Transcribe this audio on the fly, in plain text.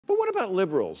about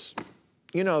liberals?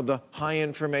 You know, the high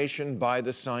information by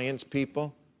the science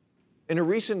people? In a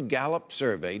recent Gallup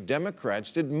survey,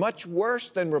 Democrats did much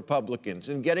worse than Republicans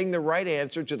in getting the right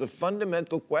answer to the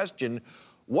fundamental question,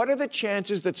 what are the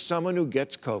chances that someone who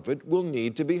gets COVID will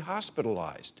need to be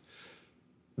hospitalized?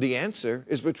 The answer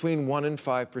is between 1% and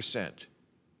 5%.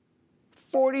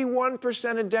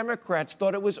 41% of Democrats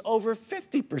thought it was over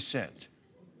 50%.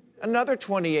 Another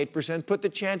 28% put the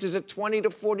chances at 20 to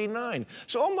 49.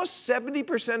 So almost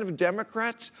 70% of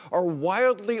Democrats are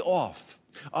wildly off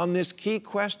on this key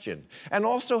question and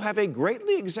also have a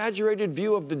greatly exaggerated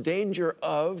view of the danger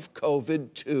of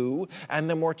COVID-2 and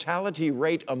the mortality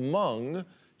rate among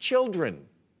children.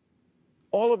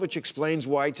 All of which explains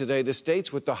why today the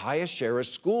states with the highest share of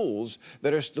schools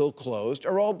that are still closed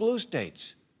are all blue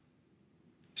states.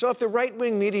 So if the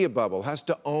right-wing media bubble has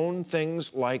to own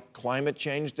things like climate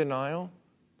change denial,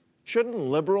 shouldn't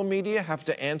liberal media have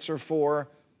to answer for,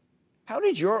 how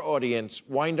did your audience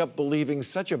wind up believing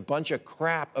such a bunch of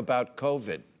crap about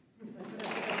COVID?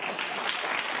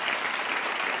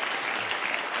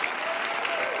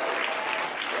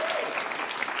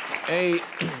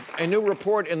 A new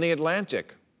report in The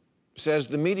Atlantic says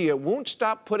the media won't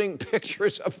stop putting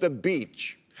pictures of the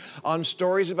beach on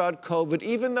stories about COVID,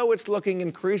 even though it's looking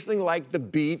increasingly like the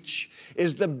beach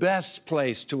is the best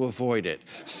place to avoid it.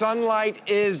 Sunlight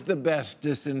is the best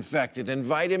disinfectant, and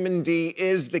vitamin D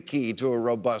is the key to a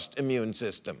robust immune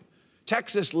system.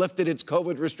 Texas lifted its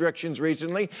COVID restrictions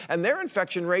recently, and their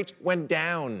infection rates went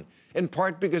down, in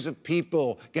part because of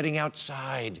people getting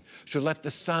outside to let the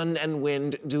sun and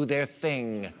wind do their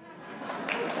thing.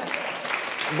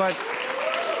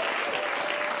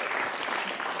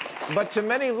 But to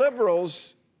many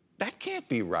liberals, that can't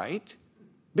be right,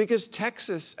 because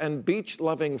Texas and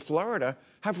beach-loving Florida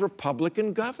have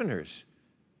Republican governors.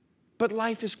 But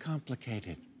life is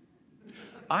complicated.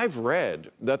 I've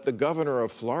read that the governor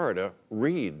of Florida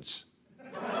reads.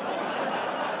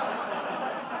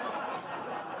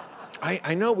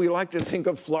 I know we like to think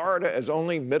of Florida as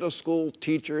only middle school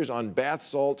teachers on bath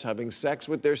salts having sex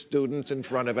with their students in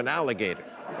front of an alligator.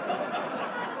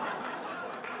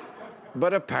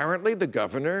 But apparently the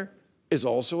governor is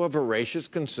also a voracious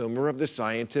consumer of the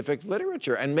scientific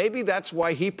literature. And maybe that's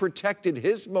why he protected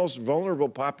his most vulnerable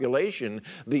population,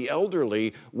 the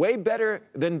elderly, way better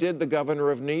than did the governor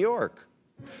of New York.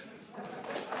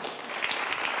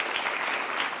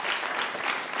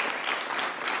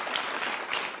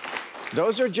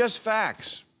 Those are just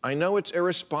facts. I know it's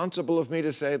irresponsible of me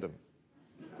to say them.